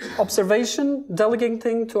some observation,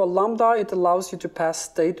 delegating to a lambda, it allows you to pass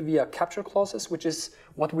state via capture clauses, which is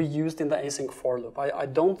what we used in the async for loop. I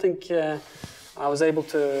don't think I was able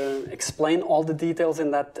to explain all the details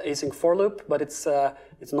in that async for loop, but it's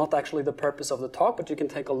not actually the purpose of the talk, but you can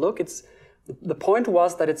take a look. It's The point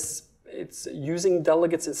was that it's using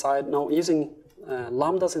delegates inside, using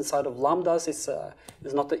lambdas inside of lambdas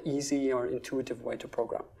is not the easy or intuitive way to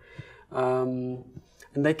program.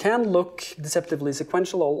 And they can look deceptively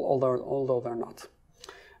sequential, although they're not.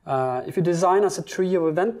 If you design as a tree of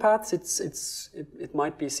event paths, it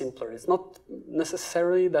might be simpler. It's not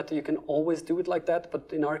necessarily that you can always do it like that,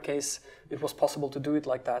 but in our case, it was possible to do it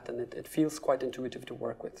like that, and it feels quite intuitive to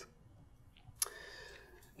work with.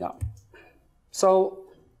 Yeah. So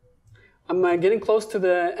I'm getting close to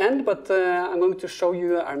the end, but I'm going to show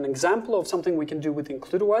you an example of something we can do with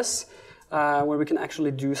IncludeOS, where we can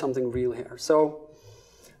actually do something real here. So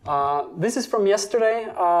this is from yesterday,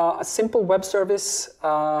 a simple web service,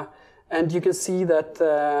 and you can see that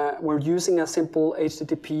we're using a simple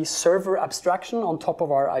HTTP server abstraction on top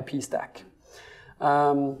of our IP stack.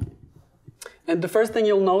 And the first thing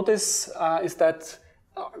you'll notice is that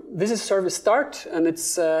this is service start, and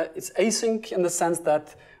it's async in the sense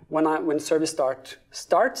that when service start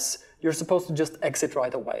starts, you're supposed to just exit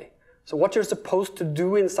right away. So what you're supposed to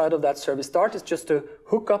do inside of that service start is just to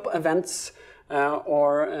hook up events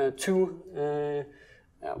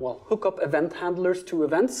hook up event handlers to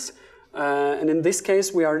events. And in this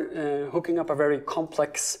case, we are hooking up a very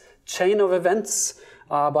complex chain of events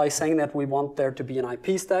by saying that we want there to be an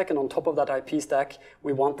IP stack, and on top of that IP stack,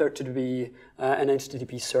 we want there to be an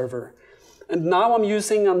HTTP server. And now I'm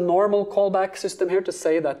using a normal callback system here to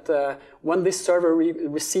say that when this server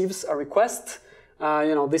receives a request,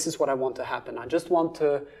 this is what I want to happen. I just want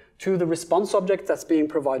to the response object that's being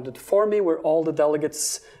provided for me, where all the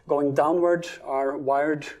delegates going downward are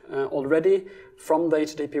wired already from the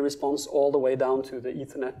HTTP response all the way down to the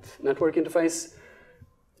Ethernet network interface.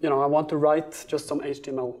 I want to write just some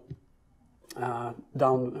HTML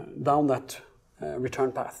down that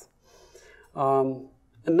return path. And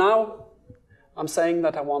now I'm saying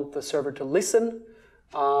that I want the server to listen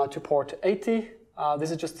to port 80.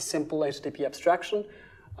 This is just a simple HTTP abstraction.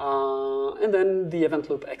 And then the event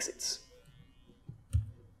loop exits.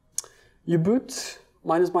 You boot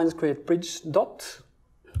 -- create bridge dot,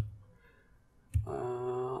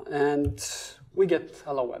 and we get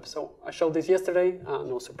hello web. So I showed this yesterday,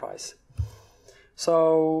 no surprise.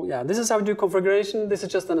 So yeah, this is how we do configuration. This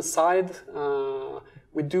is just an aside.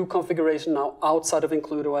 We do configuration now outside of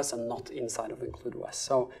IncludeOS and not inside of IncludeOS.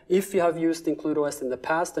 So if you have used IncludeOS in the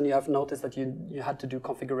past and you have noticed that you had to do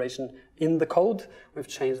configuration in the code, we've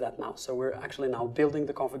changed that now. So we're actually now building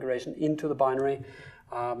the configuration into the binary,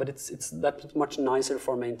 but it's that much nicer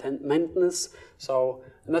for maintenance. So,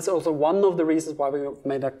 and that's also one of the reasons why we've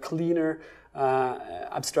made a cleaner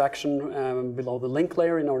abstraction below the link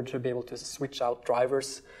layer in order to be able to switch out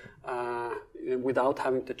drivers without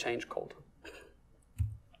having to change code.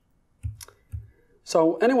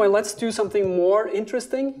 So anyway, let's do something more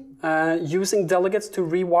interesting, using delegates to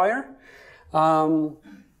rewire.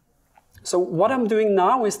 So what I'm doing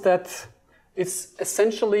now is that it's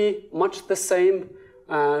essentially much the same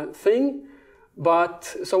thing, but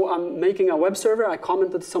so I'm making a web server. I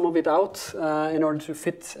commented some of it out in order to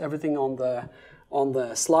fit everything on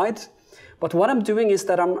the slide. But what I'm doing is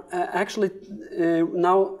that I'm actually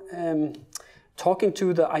now talking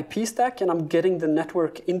to the IP stack, and I'm getting the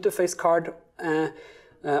network interface card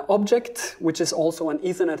object, which is also an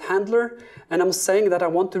Ethernet handler, and I'm saying that I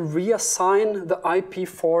want to reassign the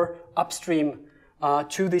IP4 upstream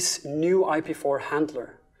to this new IP4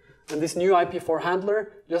 handler. And this new IP4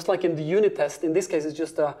 handler, just like in the unit test, in this case it's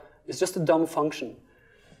just a dumb function,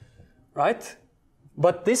 right?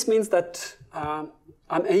 But this means that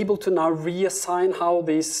I'm able to now reassign how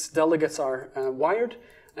these delegates are wired.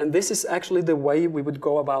 And this is actually the way we would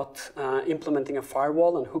go about implementing a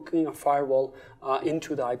firewall and hooking a firewall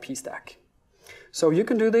into the IP stack. So you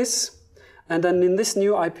can do this, and then in this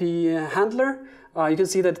new IP handler, you can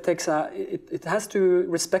see that it has to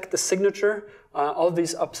respect the signature of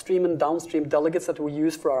these upstream and downstream delegates that we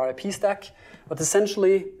use for our IP stack. But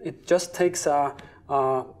essentially, it just takes a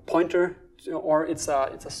pointer, or it's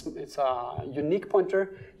a unique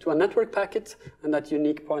pointer to a network packet, and that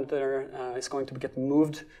unique pointer is going to get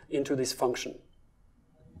moved into this function.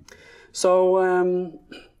 So I'm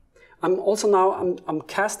also now I'm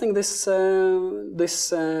casting this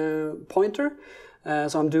pointer.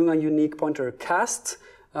 So I'm doing a unique pointer cast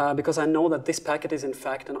because I know that this packet is in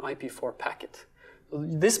fact an IP4 packet.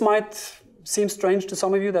 This might seem strange to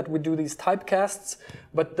some of you that we do these typecasts,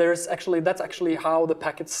 but that's actually how the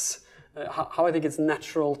packets. How I think it's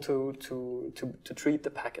natural to treat the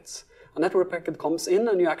packets. A network packet comes in,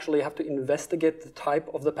 and you actually have to investigate the type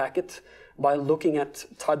of the packet by looking at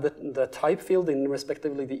the type field in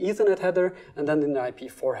respectively the Ethernet header and then in the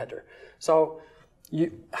IP4 header. So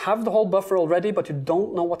you have the whole buffer already, but you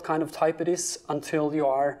don't know what kind of type it is until you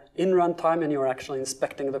are in runtime and you're actually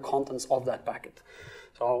inspecting the contents of that packet.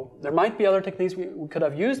 So there might be other techniques we could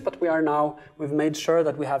have used, but we've made sure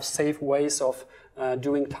that we have safe ways of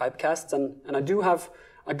doing typecasts. And I do have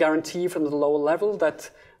a guarantee from the lower level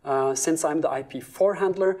that since I'm the IP4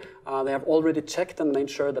 handler, they have already checked and made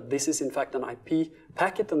sure that this is in fact an IP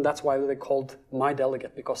packet, and that's why they called my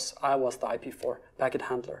delegate, because I was the IP4 packet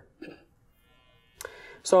handler.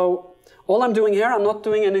 So all I'm doing here, I'm not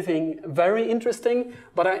doing anything very interesting,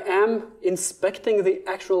 but I am inspecting the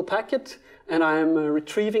actual packet, and I am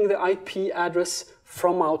retrieving the IP address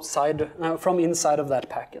from outside, from inside of that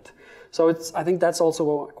packet. So I think that's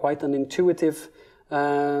also quite an intuitive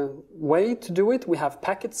way to do it. We have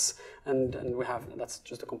packets, and that's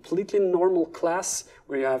just a completely normal class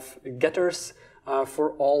where you have getters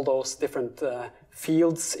for all those different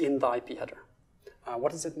fields in the IP header.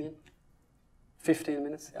 What does it mean? 15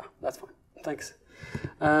 minutes? Yeah, that's fine. Thanks.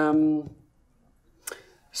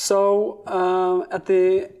 So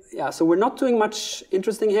we're not doing much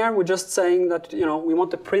interesting here. We're just saying that we want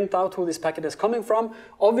to print out who this packet is coming from.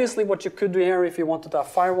 Obviously, what you could do here, if you wanted a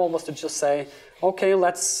firewall, was to just say, okay,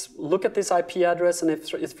 let's look at this IP address, and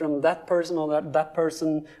if it's from that person or that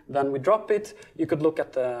person, then we drop it. You could look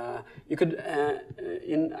at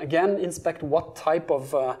again inspect what type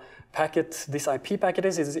of packet this IP packet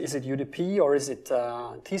is. Is it UDP or is it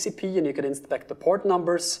TCP? And you could inspect the port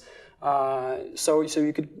numbers. So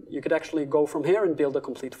you could actually go from here and build a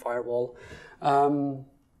complete firewall. And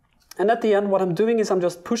at the end, what I'm doing is I'm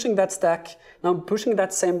just pushing that stack. Now I'm pushing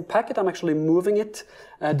that same packet. I'm actually moving it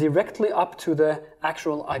directly up to the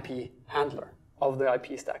actual IP handler of the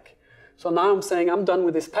IP stack. So now I'm saying I'm done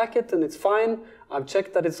with this packet and it's fine. I've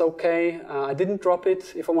checked that it's okay. I didn't drop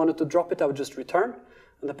it. If I wanted to drop it, I would just return.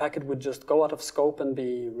 And the packet would just go out of scope and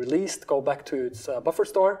be released, go back to its buffer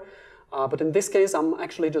store. But in this case, I'm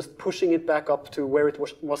actually just pushing it back up to where it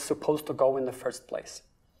was supposed to go in the first place.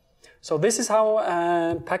 So this is how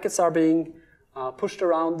packets are being pushed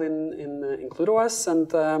around in IncludeOS.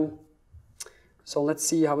 And so let's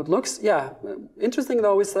see how it looks. Yeah, interesting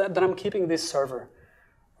though is that I'm keeping this server,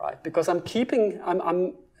 right? Because I'm keeping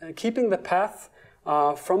the path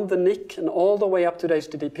from the NIC and all the way up to the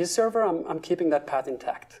HTTP server. I'm keeping that path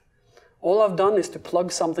intact. All I've done is to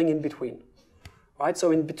plug something in between. Right,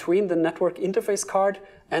 so in between the network interface card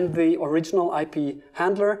and the original IP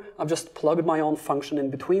handler, I've just plugged my own function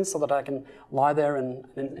in between so that I can lie there and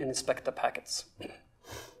inspect the packets.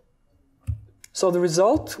 So the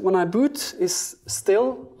result when I boot is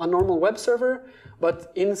still a normal web server,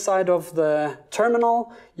 but inside of the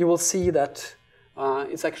terminal, you will see that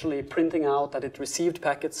it's actually printing out that it received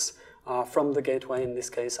packets from the gateway, in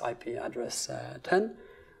this case IP address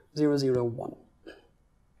 10.0.0.1.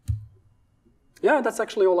 Yeah, that's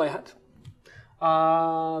actually all I had.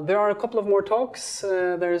 There are a couple of more talks.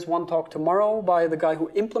 There is one talk tomorrow by the guy who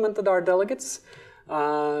implemented our delegates.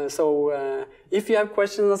 So if you have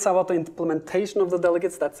questions about the implementation of the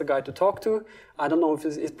delegates, that's the guy to talk to. I don't know if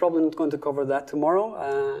he's probably not going to cover that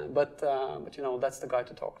tomorrow, but that's the guy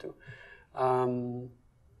to talk to.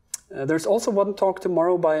 There's also one talk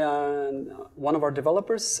tomorrow by one of our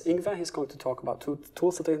developers, Ingve. He's going to talk about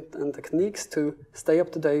tools and techniques to stay up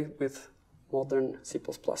to date with modern C++.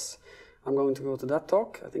 I'm going to go to that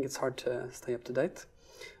talk. I think it's hard to stay up to date.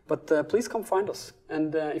 But please come find us.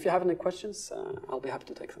 And if you have any questions, I'll be happy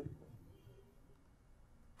to take them.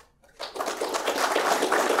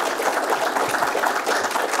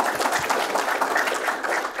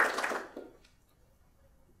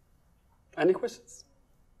 Any questions?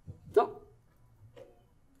 No?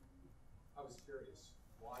 I was curious,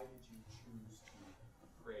 why did you choose to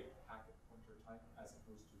create packet pointer type as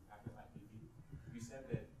opposed to packet IPv? You said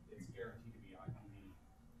that it's guaranteed to be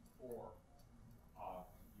IPv4.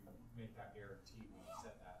 You make that guarantee when you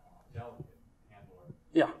set that delegate handler.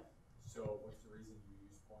 Yeah. So what's the reason you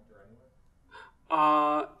use pointer anyway?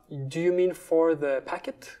 Do you mean for the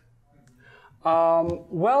packet?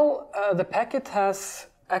 The packet has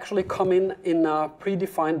actually come in a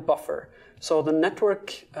predefined buffer. So the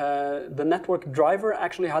network driver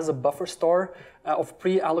actually has a buffer store of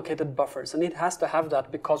pre-allocated buffers, and it has to have that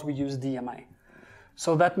because we use DMA.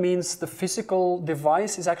 So that means the physical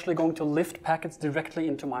device is actually going to lift packets directly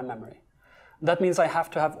into my memory. That means I have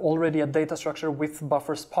to have already a data structure with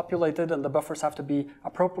buffers populated, and the buffers have to be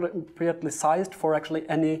appropriately sized for actually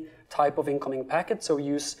any type of incoming packet. So we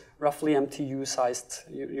use roughly MTU sized,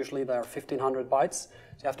 usually they are 1500 bytes.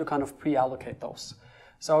 So you have to kind of pre-allocate those.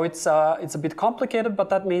 So it's a bit complicated, but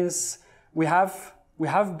that means we have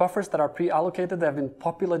buffers that are pre-allocated. They have been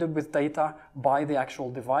populated with data by the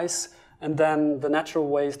actual device, and then the natural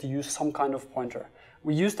way is to use some kind of pointer.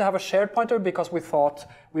 We used to have a shared pointer because we thought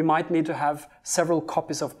we might need to have several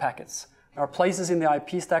copies of packets. There are places in the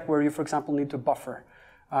IP stack where you, for example, need to buffer.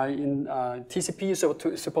 In TCP,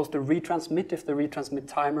 you're supposed to retransmit if the retransmit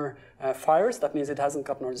timer fires. That means it hasn't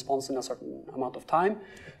gotten a response in a certain amount of time.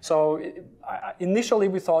 So initially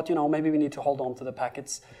we thought, maybe we need to hold on to the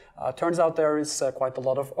packets. Turns out there is quite a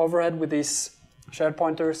lot of overhead with these shared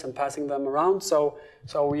pointers and passing them around. So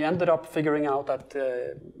we ended up figuring out that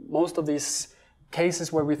most of these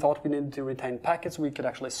cases where we thought we needed to retain packets, we could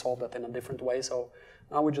actually solve that in a different way. So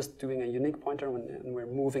now we're just doing a unique pointer and we're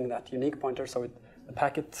moving that unique pointer so the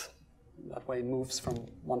packet that way moves from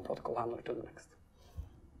one protocol handler to the next.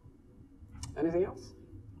 Anything else?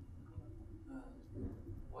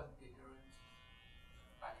 What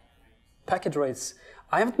iterates packet rates? Packet rates.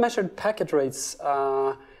 I haven't measured packet rates.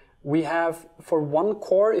 We have for one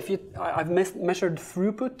core. I've measured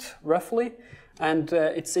throughput roughly, and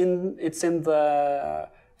it's in the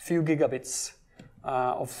few gigabits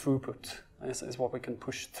of throughput. Is what we can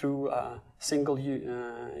push through a single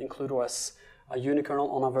IncludeOS, a unikernel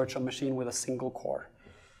on a virtual machine with a single core.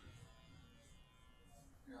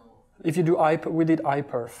 No. If you do we did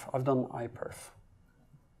iperf. I've done iperf.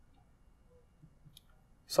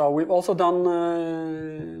 So we've also done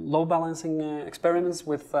load balancing experiments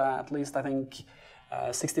with at least, I think,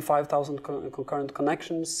 65,000 concurrent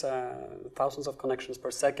connections, thousands of connections per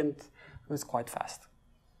second. It's quite fast.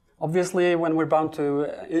 Obviously, when we're bound to,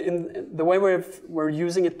 the way we're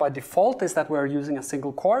using it by default is that we're using a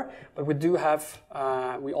single core, but we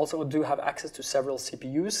also do have access to several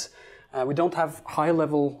CPUs. We don't have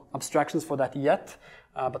high-level abstractions for that yet,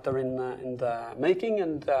 but they're in the making.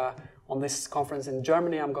 And on this conference in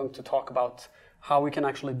Germany, I'm going to talk about how we can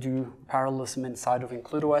actually do parallelism inside of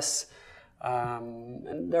IncludeOS.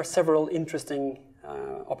 And there are several interesting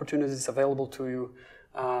opportunities available to you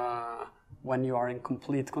when you are in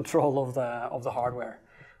complete control of the hardware.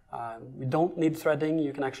 You don't need threading.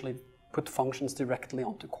 You can actually put functions directly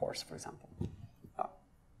onto cores, for example. Do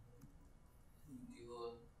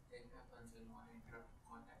you think happens in one interrupt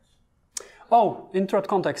context? Oh, interrupt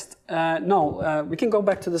context. No, we can go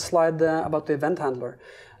back to the slide about the event handler.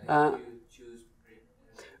 You choose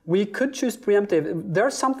preemptive? We could choose preemptive. There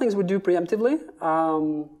are some things we do preemptively.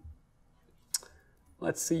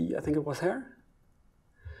 Let's see, I think it was here.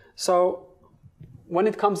 So when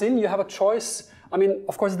it comes in, you have a choice. I mean,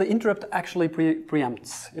 of course, the interrupt actually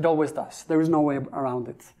preempts. It always does. There is no way around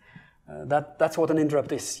it. That's what an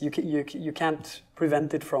interrupt is. You can't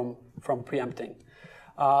prevent it from preempting.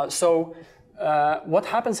 What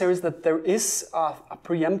happens here is that there is a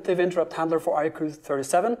preemptive interrupt handler for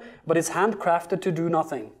IQ37, but it's handcrafted to do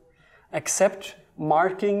nothing except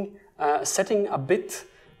marking, setting a bit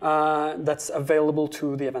that's available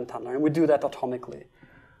to the event handler, and we do that atomically.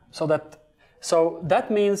 So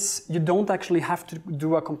that means you don't actually have to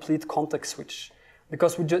do a complete context switch,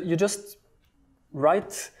 because you just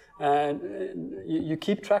write, you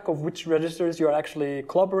keep track of which registers you're actually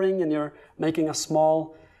clobbering, and you're making a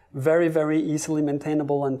small, very, very easily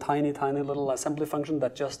maintainable and tiny little assembly function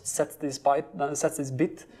that just sets this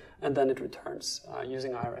bit, and then it returns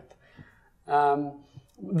using IRET.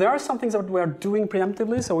 There are some things that we are doing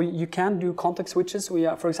preemptively, so you can do context switches.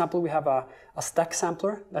 For example, we have a stack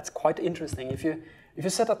sampler. That's quite interesting. If you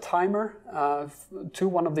set a timer to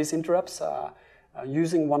one of these interrupts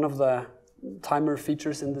using one of the timer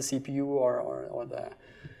features in the CPU or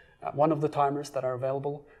one of the timers that are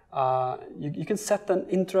available, you can set an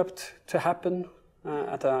interrupt to happen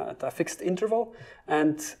at a fixed interval,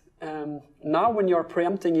 and now when you're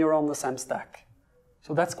preempting, you're on the same stack.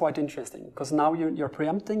 So that's quite interesting, because now you're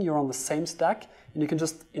preempting, you're on the same stack, and you can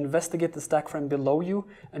just investigate the stack frame below you,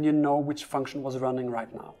 and you know which function was running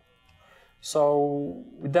right now. So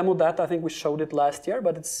we demoed that. I think we showed it last year,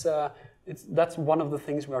 but that's one of the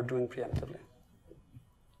things we are doing preemptively.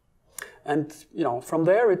 And from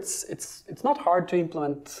there, it's not hard to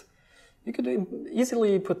implement. You could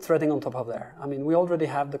easily put threading on top of there. I mean, we already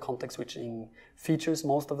have the context switching features,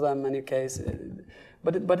 most of them in any case.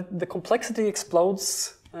 But the complexity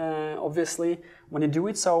explodes, obviously, when you do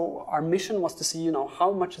it. So our mission was to see,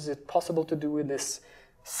 how much is it possible to do with this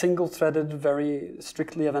single-threaded, very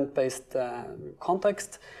strictly event-based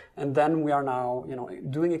context. And then we are now,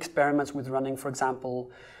 doing experiments with running, for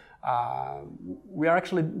example, we are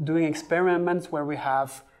actually doing experiments where we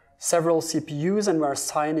have several CPUs, and we're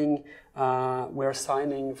assigning,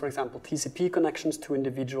 for example, TCP connections to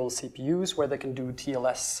individual CPUs where they can do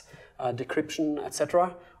TLS decryption,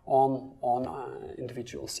 etc., on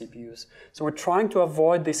individual CPUs. So we're trying to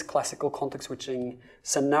avoid this classical context switching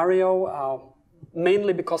scenario.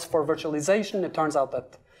 mainly because for virtualization, it turns out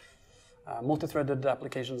that multi-threaded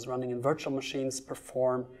applications running in virtual machines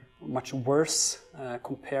perform much worse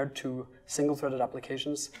compared to single-threaded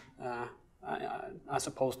applications as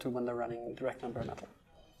opposed to when they're running directly on bare metal.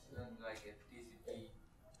 So then, like a TCP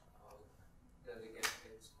delegate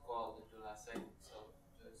gets called into last second, so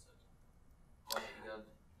there's a configured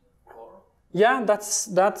core. Yeah,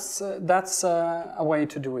 that's a way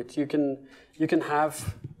to do it. You can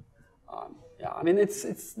have yeah. I mean, that's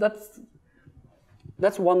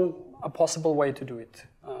a possible way to do it.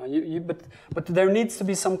 But there needs to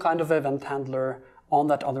be some kind of event handler on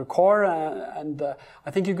that other core, and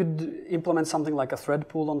I think you could implement something like a thread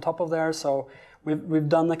pool on top of there. So we've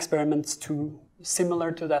done experiments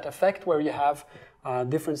similar to that effect, where you have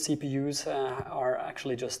different CPUs are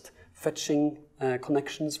actually just fetching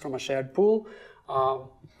connections from a shared pool.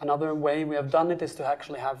 Another way we have done it is to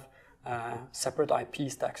actually have separate IP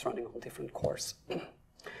stacks running on different cores.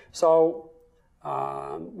 So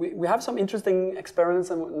we have some interesting experiments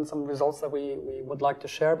and some results that we would like to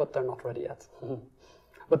share, but they're not ready yet.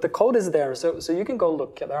 But the code is there, so you can go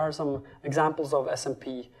look. There are some examples of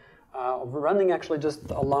SMP of running actually just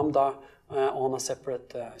a Lambda on a separate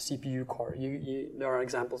CPU core. There are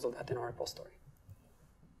examples of that in our repository.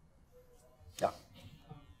 Yeah.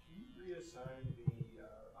 Can you reassign the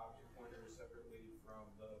object pointer separately from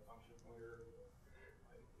the function pointer,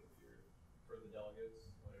 like if you're for the delegates?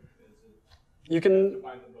 Like, is it you can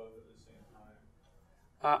define them both at the same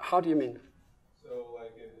time? How do you mean? So,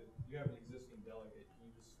 like, if you have an existing delegate, can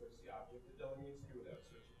you just switch the object it delegates to without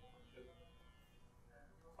switching the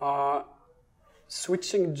function?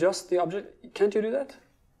 Switching just the object, can't you do that?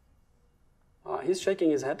 He's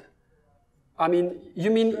shaking his head. I mean,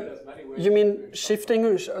 you mean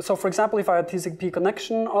shifting? So, for example, if I have a TCP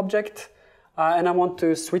connection object and I want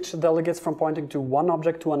to switch the delegates from pointing to one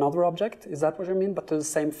object to another object, is that what you mean? But to the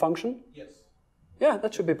same function? Yes. Yeah,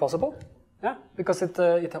 that should be possible. Yeah, because it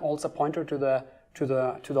holds a pointer to the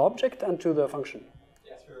object and to the function.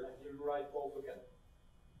 Yes, sure. You write both again.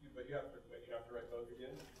 But you have to write both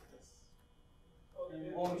again. Yes.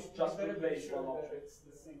 You won't just replace one object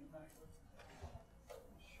the same time.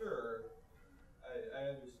 Sure, I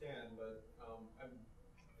understand, but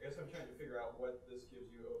I guess I'm trying to figure out what this gives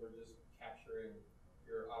you over just capturing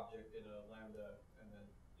your object in a Lambda and then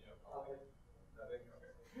calling it. Nothing.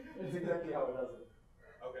 Okay. That's exactly how it does it.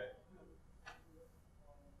 Okay.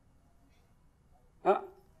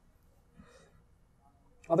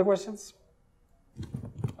 Other questions?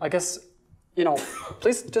 I guess,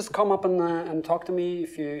 please just come up and talk to me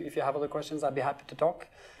if you have other questions. I'd be happy to talk.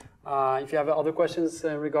 If you have other questions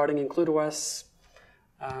regarding IncludeOS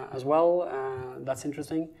as well, that's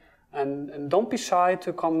interesting. And don't be shy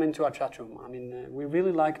to come into our chat room. I mean, we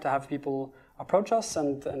really like to have people approach us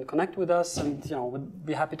and connect with us, and we'd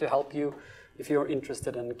be happy to help you if you're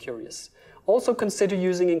interested and curious. Also consider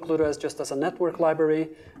using IncludeOS just as a network library.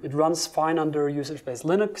 It runs fine under user-space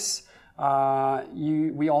Linux.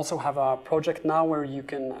 We also have a project now where you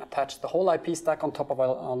can attach the whole IP stack on top of a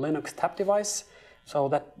Linux tap device. So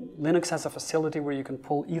that Linux has a facility where you can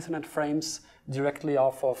pull Ethernet frames directly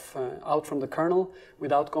out from the kernel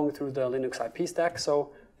without going through the Linux IP stack.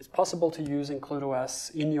 So it's possible to use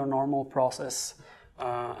IncludeOS in your normal process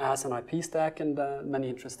as an IP stack, and many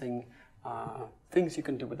interesting things you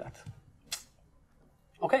can do with that.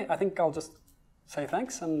 Okay, I think I'll just say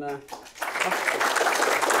thanks and.